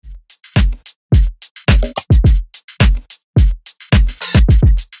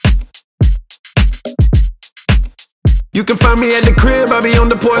You can find me at the crib, I be on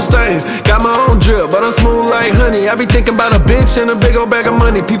the porch stuntin'. Got my own drip, but I'm smooth like honey. I be thinking about a bitch and a big old bag of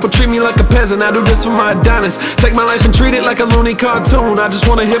money. People treat me like a peasant, I do this for my Adonis. Take my life and treat it like a loony cartoon. I just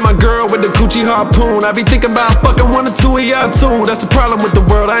wanna hit my girl with the coochie harpoon. I be thinking about fucking one or two of y'all too. That's the problem with the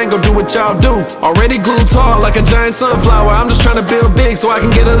world, I ain't gon' do what y'all do. Already grew tall like a giant sunflower. I'm just trying to build big so I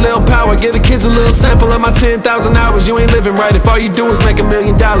can get a little power. Give the kids a little sample of my 10,000 hours. You ain't living right if all you do is make $1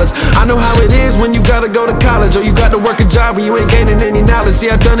 million. I know how it is when you gotta go to college, or you got to work a job when you ain't gaining any knowledge. See,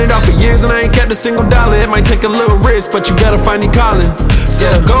 I've done it all for years and I ain't kept a single dollar. It might take a little risk, but you gotta find your calling. So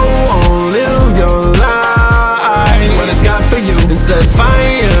go on, live your life, see what it's got for you, and set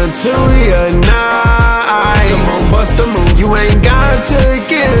fire to your night. Come on, bust a move, you ain't got to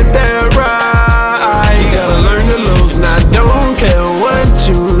get that right. You gotta learn to lose, and I don't care what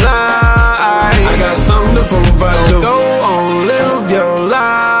you like. I got something to prove, I do. Go on, live your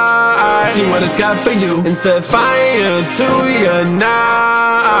life, see what it's got for you, and set fire to your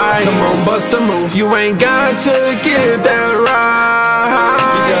night. Come on, bust a move, you ain't got to get that right.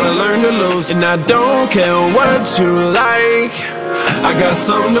 You gotta learn to lose, and I don't care what you like. I got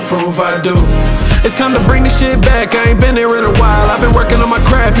something to prove, I do. It's time to bring this shit back, I ain't been here in a while. I've been working on my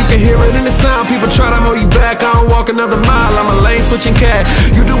craft, you can hear it in the sound. People try to hold you back, I don't walk another mile. I'm a lane switching cat.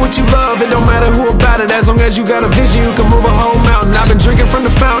 You do what you love, it don't matter who about it. As long as you got a vision, you can move a whole mountain. I've been drinking from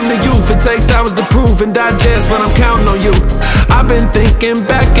the fountain of youth. It takes hours to prove and digest, but I'm counting on you. I've been thinking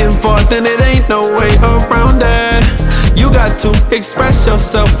back and forth, and it ain't no way around that. You got to express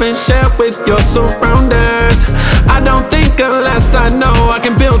yourself and share with your surroundings. I don't think unless I know I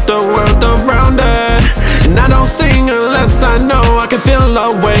can build the world around it. And I don't sing unless I know I can feel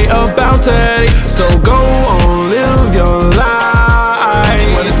a way about it. So go on, live your life, see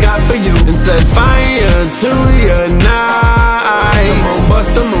what it's got for you, and set fire to your night. Come on,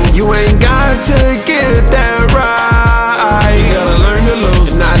 bust a move, you ain't got to get that right. You gotta learn to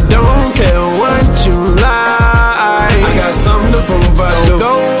lose, and I don't care what you like. I got something to prove, I do.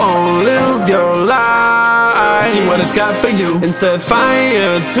 Go on, live your life, see what it's got for you, and set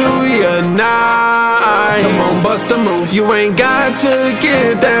fire to your night. Come on, bust a move, you ain't got to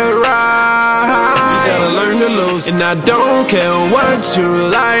get that right. You gotta learn to lose, and I don't care what you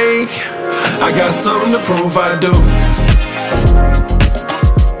like. I got something to prove, I do.